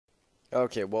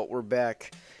Okay, well, we're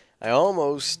back. I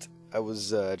was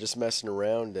just messing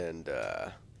around and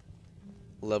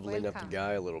leveling up the Welcome.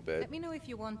 guy a little bit. Let me know if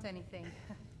you want anything.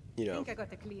 You know, Think I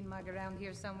got a clean mug around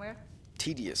here somewhere?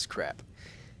 tedious crap.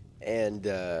 And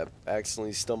I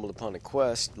accidentally stumbled upon a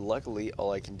quest. Luckily,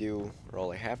 all I can do, or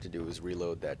all I have to do, is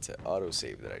reload that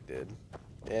autosave that I did.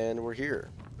 And we're here.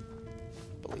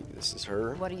 I believe this is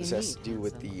her. What do you This has to need, do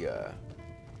with handsome? the,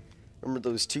 remember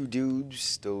those two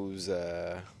dudes? Those,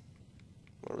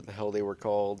 whatever the hell they were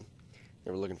called? They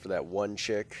were looking for that one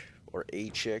chick, or a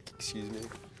chick, excuse me.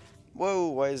 Whoa,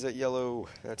 why is that yellow?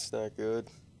 That's not good.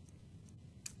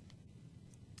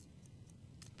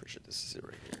 Pretty sure this is it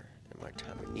right here. In my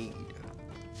time of need.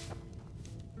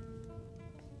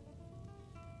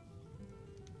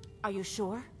 Are you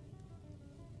sure?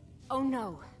 Oh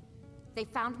no. They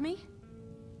found me?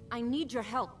 I need your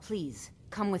help, please.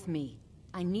 Come with me.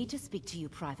 I need to speak to you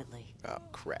privately. Oh,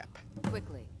 crap.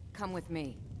 Quickly, come with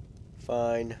me.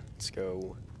 Fine, let's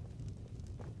go.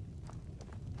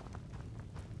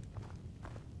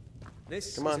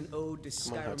 This Come is on. an ode to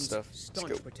Come on, hot Skyrim's stuff. Let's staunch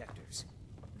go. protectors,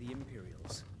 the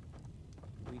Imperials.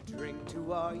 We drink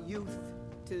to our youth,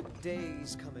 to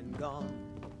days come and gone,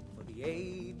 for the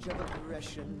age of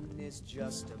aggression is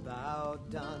just about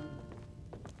done.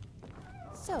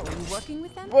 So, are you working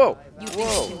with them? Whoa! You think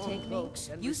Whoa! you can take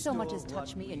me? You so much as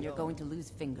touch me and you're going to lose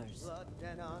fingers.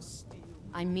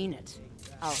 I mean it.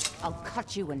 I'll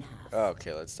cut you in half.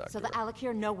 Okay, let's talk So to the her.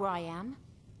 Alakir know where I am?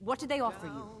 What do they offer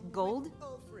you? Gold?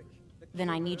 Then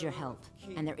I need your help,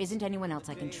 and there isn't anyone else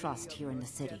I can trust here in the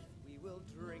city.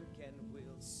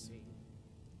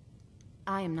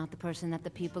 I am not the person that the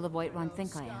people of Whiterun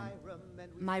think I am.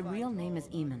 My real name is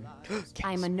Eamon.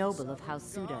 I am a noble of House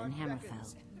Suda in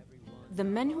Hammerfell. The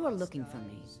men who are looking for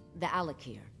me, the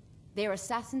Alakir, they are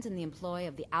assassins in the employ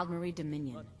of the Aldmeri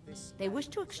Dominion. They wish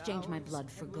to exchange my blood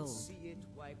for gold.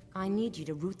 I need you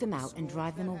to root them out and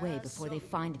drive them away before they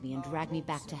find me and drag me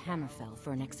back to Hammerfell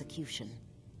for an execution.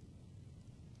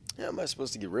 How am I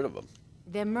supposed to get rid of them?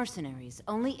 They're mercenaries,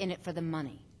 only in it for the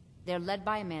money. They're led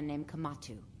by a man named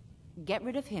Kamatu. Get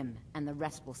rid of him, and the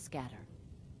rest will scatter.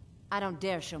 I don't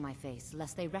dare show my face,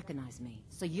 lest they recognize me,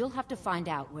 so you'll have to find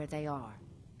out where they are.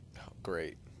 Oh,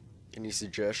 great. Any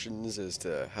suggestions as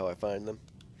to how I find them?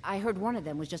 I heard one of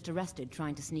them was just arrested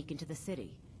trying to sneak into the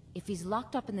city. If he's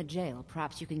locked up in the jail,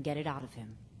 perhaps you can get it out of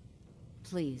him.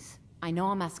 Please, I know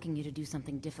I'm asking you to do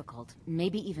something difficult,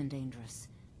 maybe even dangerous.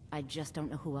 I just don't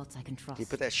know who else I can trust. Can you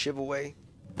put that shiv away?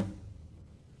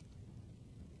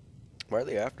 Why are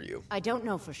they after you? I don't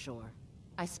know for sure.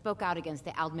 I spoke out against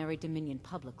the Aldmeri Dominion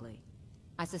publicly.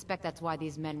 I suspect that's why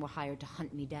these men were hired to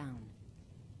hunt me down.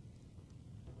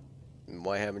 And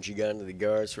why haven't you gone to the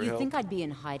guards for You help? think I'd be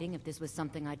in hiding if this was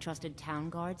something I trusted town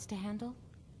guards to handle?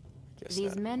 Guess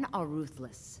These not. men are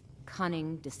ruthless,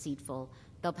 cunning, deceitful.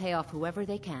 They'll pay off whoever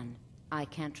they can. I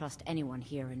can't trust anyone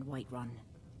here in Whiterun.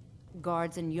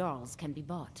 Guards and Jarls can be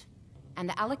bought. And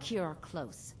the Alakir are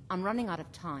close. I'm running out of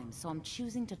time, so I'm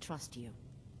choosing to trust you.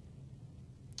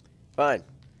 Fine.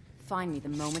 Find me the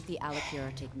moment the Alakir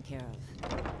are taken care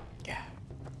of. Yeah.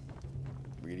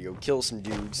 We're gonna go kill some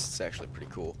dudes. It's actually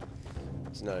pretty cool. I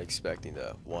was not expecting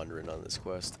to wander in on this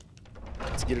quest.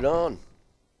 Let's get it on.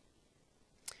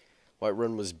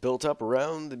 Whiterun was built up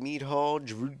around the Mead Hall,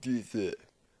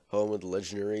 home of the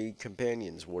legendary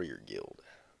Companions Warrior Guild.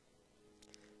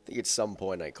 I think at some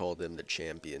point I called them the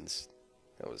Champions.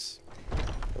 That was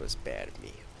bad of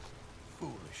me.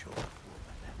 Foolish old woman.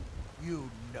 You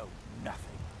know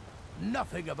nothing.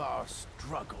 Nothing of our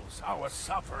struggles, our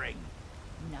suffering.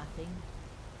 Nothing.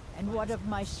 And what of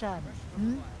my son?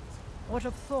 Hmm? What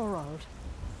of Thorald?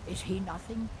 Is he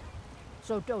nothing?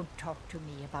 So don't talk to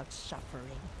me about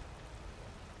suffering.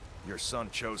 Your son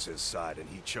chose his side, and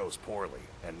he chose poorly,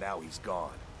 and now he's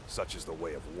gone. Such is the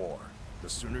way of war. The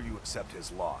sooner you accept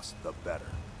his loss, the better.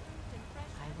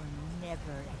 I will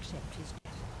never accept his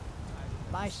death.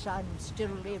 My son still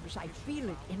lives. I feel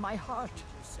it in my heart.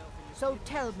 So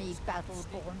tell me,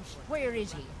 Battleborns, where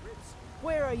is he?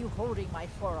 Where are you holding my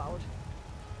Thorald?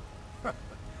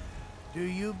 Do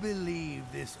you believe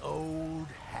this old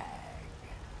hag?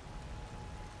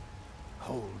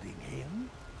 Holding him?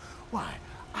 Why,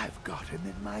 I've got him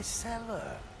in my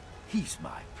cellar. He's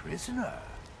my prisoner.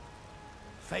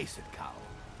 Face it, Cowl.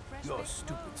 Your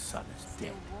stupid son is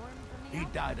dead. He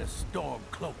died a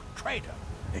storm-cloaked traitor.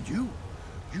 And you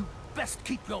best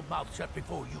keep your mouth shut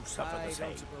before you suffer the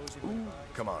same.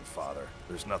 Come on, Father.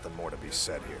 There's nothing more to be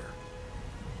said here.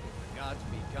 Gods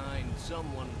be kind,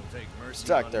 someone will take mercy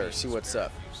Stuck on there, me see and what's spare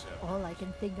up. a few souls. All I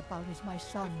can think about is my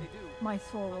son, my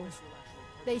Thorald.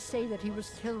 They say that he was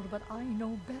killed, but I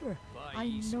know better.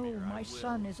 I know my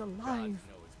son is alive.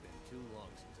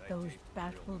 Those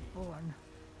battle-born,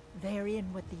 they're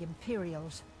in with the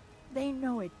Imperials. They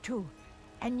know it too,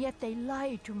 and yet they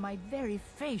lie to my very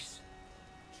face.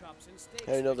 How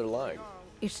do you know they're lying?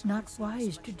 It's not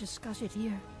wise to discuss it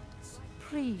here.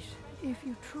 Please, if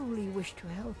you truly wish to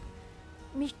help,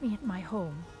 meet me at my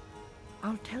home.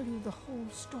 I'll tell you the whole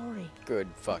story. Good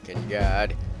fucking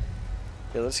God.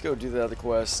 Yeah, let's go do the other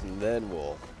quest, and then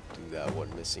we'll do that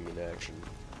one missing in action.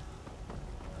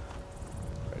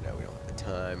 Right now we don't have the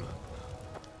time.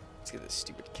 Let's get this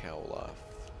stupid cowl off.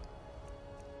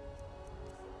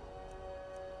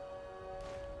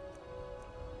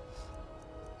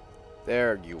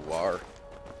 There you are.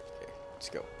 Okay, let's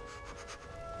go.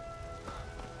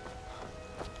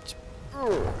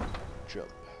 Jump.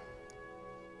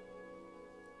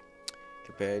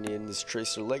 Companions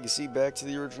trace their legacy back to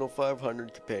the original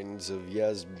 500 companions of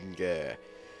Yazmga,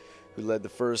 who led the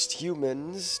first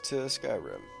humans to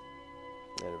Skyrim,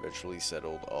 and eventually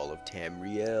settled all of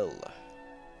Tamriel.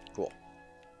 Cool.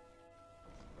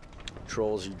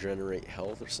 Trolls regenerate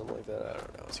health or something like that? I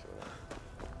don't know what's going on.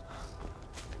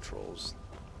 Controls.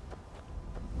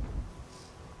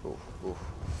 Ooh, ooh.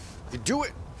 You do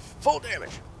it! Fall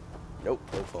damage! Nope,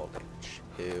 no fall damage.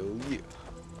 Hell yeah.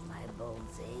 My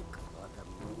bones ache for the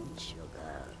moon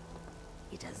sugar.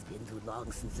 It has been too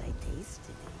long since I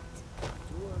tasted it.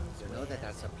 You know that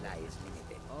our supply is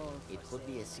limited. It could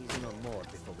be a season or more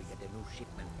before we get a new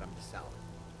shipment from the south.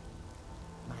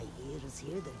 My ears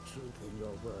hear the truth in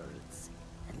your words,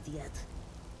 and yet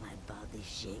my body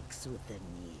shakes with the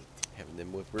need. Having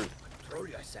them with root. Control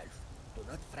yourself. Do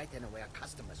not frighten away our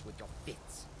customers with your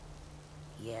fits.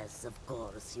 Yes, of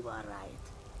course, you are right.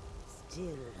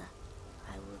 Still,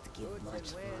 I would give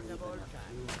much for even a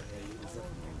few grains of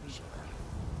moon sugar.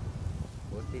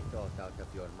 Put the thought out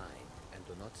of your mind, and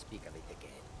do not speak of it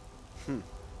again.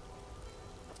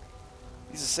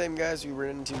 These are the same guys we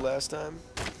ran into last time?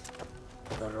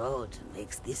 The road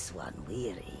makes this one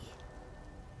weary.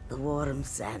 The warm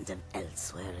sand of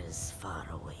elsewhere is far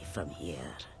away from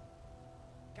here.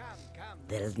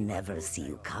 They'll never see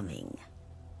you coming.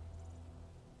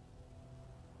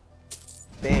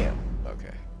 Bam.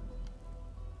 Okay.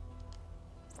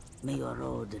 May your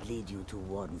road lead you to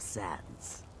warm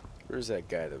sands. Where's that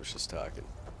guy that was just talking?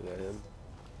 Is that him?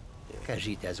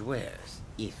 Kajita's wares,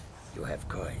 if you have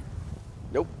coin.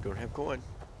 Nope, don't have coin.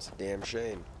 It's a damn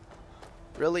shame.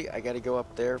 Really? I gotta go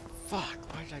up there? Fuck,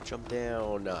 why did I jump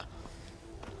down? God,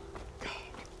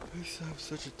 I used to have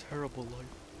such a terrible life.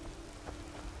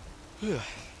 Where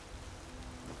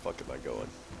the fuck am I going?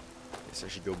 Guess I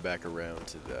should go back around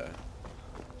to the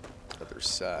other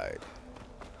side.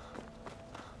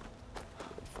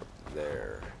 From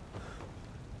there.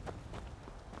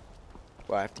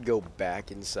 Well, I have to go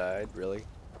back inside, really?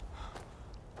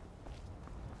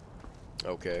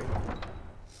 Okay.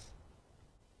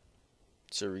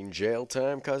 Serving jail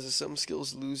time causes some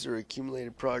skills to lose their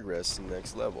accumulated progress to the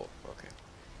next level. Okay.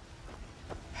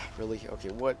 Really? Okay,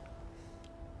 what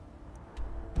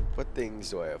things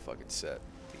do I have fucking set?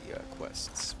 The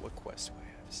quests. What quests do I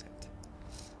have set?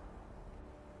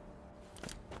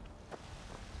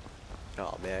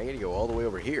 Oh man, I gotta go all the way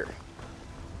over here.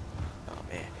 Oh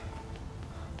man.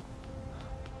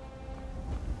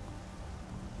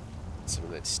 Some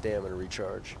of that stamina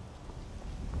recharge.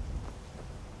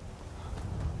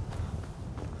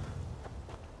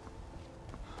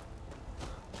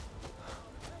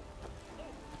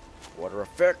 Water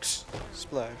effects.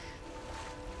 Splash.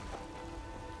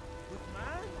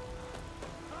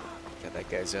 God, that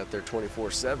guy's out there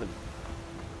 24/7.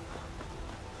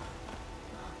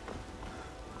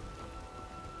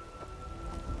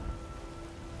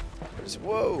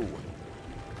 Whoa!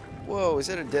 Whoa, is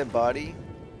that a dead body?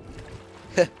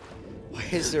 Why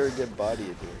is there a dead body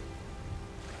in here?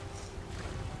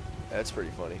 That's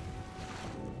pretty funny.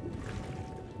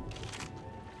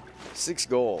 6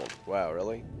 gold. Wow,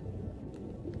 really?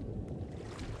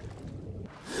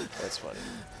 That's funny.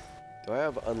 Do I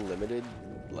have unlimited,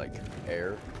 like,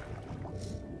 air?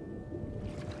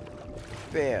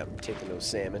 Bam! Taking those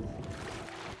salmon.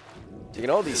 Taking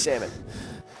all these salmon.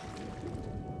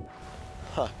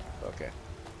 Huh. Okay.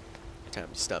 Time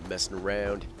to stop messing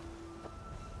around.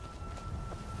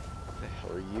 What the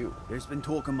hell are you? There's been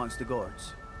talk amongst the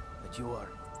guards that you are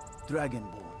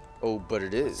dragonborn. Oh, but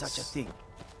it is. Such a thing.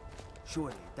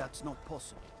 Surely that's not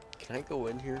possible. Can I go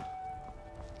in here?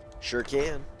 Sure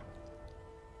can.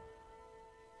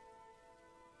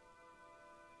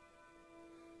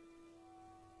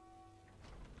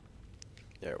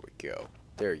 There we go.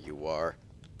 There you are.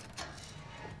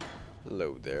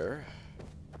 Hello there.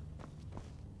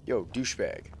 Yo,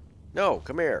 douchebag. No,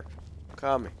 come here.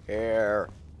 Come here.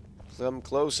 Come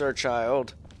closer,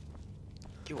 child.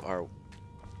 You are...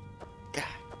 God.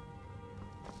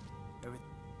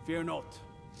 Fear not.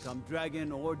 Some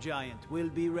dragon or giant will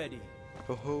be ready.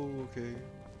 Oh, okay.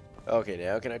 Okay,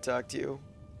 now can I talk to you?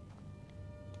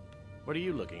 What are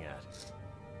you looking at?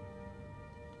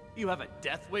 You have a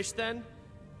death wish, then?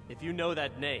 If you know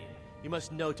that name, you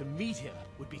must know to meet him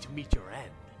would be to meet your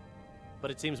end. But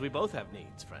it seems we both have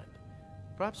needs, friend.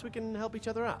 Perhaps we can help each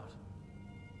other out.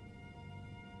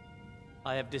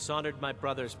 I have dishonored my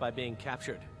brothers by being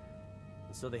captured,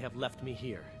 and so they have left me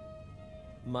here.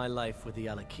 My life with the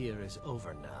Alakir is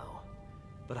over now,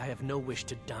 but I have no wish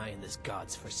to die in this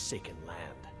god's forsaken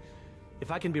land. If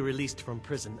I can be released from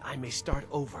prison, I may start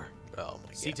over. Oh my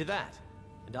God. See to that,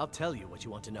 and I'll tell you what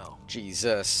you want to know.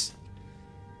 Jesus.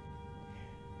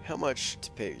 How much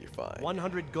to pay your fine?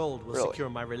 100 gold will Really?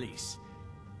 secure my release.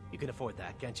 You can afford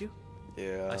that, can't you?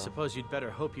 Yeah. I suppose you'd better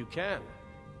hope you can,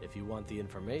 if you want the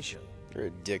information. You're a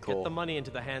Get dickhole. the money into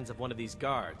the hands of one of these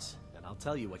guards, and I'll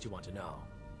tell you what you want to know.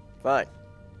 Fine.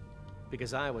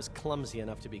 Because I was clumsy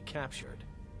enough to be captured.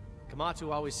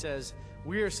 Kamatu always says,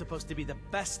 we're supposed to be the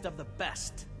best of the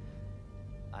best.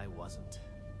 I wasn't.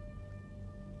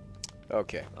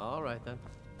 Okay. All right, then.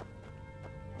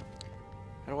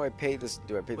 How do I pay this?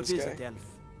 Do I pay What this is guy? it, Elf?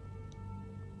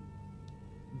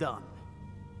 Done.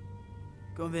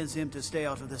 Convince him to stay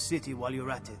out of the city while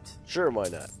you're at it. Sure, why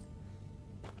not?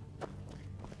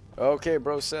 Okay,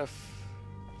 bro, Seth.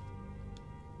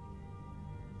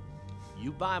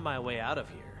 You buy my way out of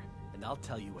here, and I'll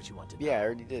tell you what you want to know. Yeah, I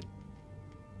already did.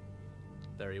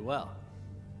 Very well.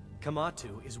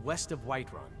 Kamatu is west of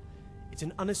Whiterun. It's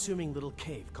an unassuming little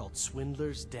cave called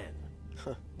Swindler's Den.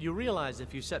 You realize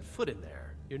if you set foot in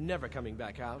there, you're never coming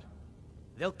back out.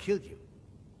 They'll kill you.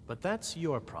 But that's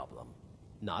your problem,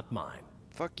 not mine.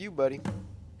 Fuck you, buddy.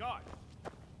 Guard!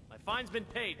 My fine's been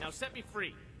paid, now set me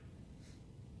free.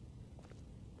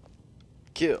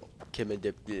 Kill.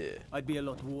 I'd be a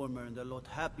lot warmer and a lot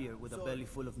happier with a belly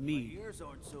full of meat. My ears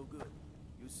aren't so good.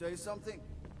 You say something?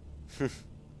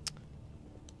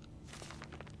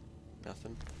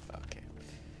 Nothing? Okay.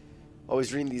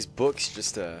 Always reading these books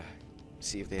just to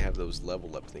see if they have those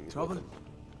level up things. Trouble? With them.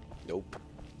 Nope.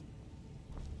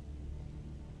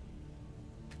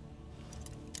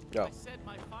 No. I said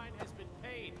my fine has been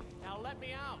paid. Now let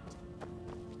me out.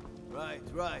 Right,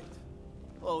 right.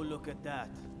 Oh, look at that.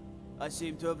 I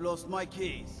seem to have lost my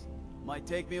keys. Might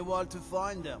take me a while to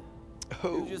find them.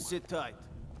 Oh. You just sit tight.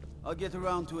 I'll get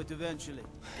around to it eventually.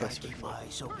 That's Gotta keep pretty my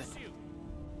eyes open.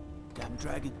 Damn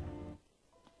dragon.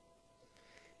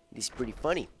 He's pretty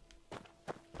funny.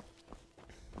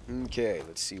 Okay,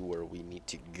 let's see where we need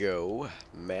to go.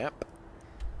 Map.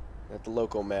 Not the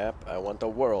local map. I want the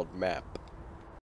world map.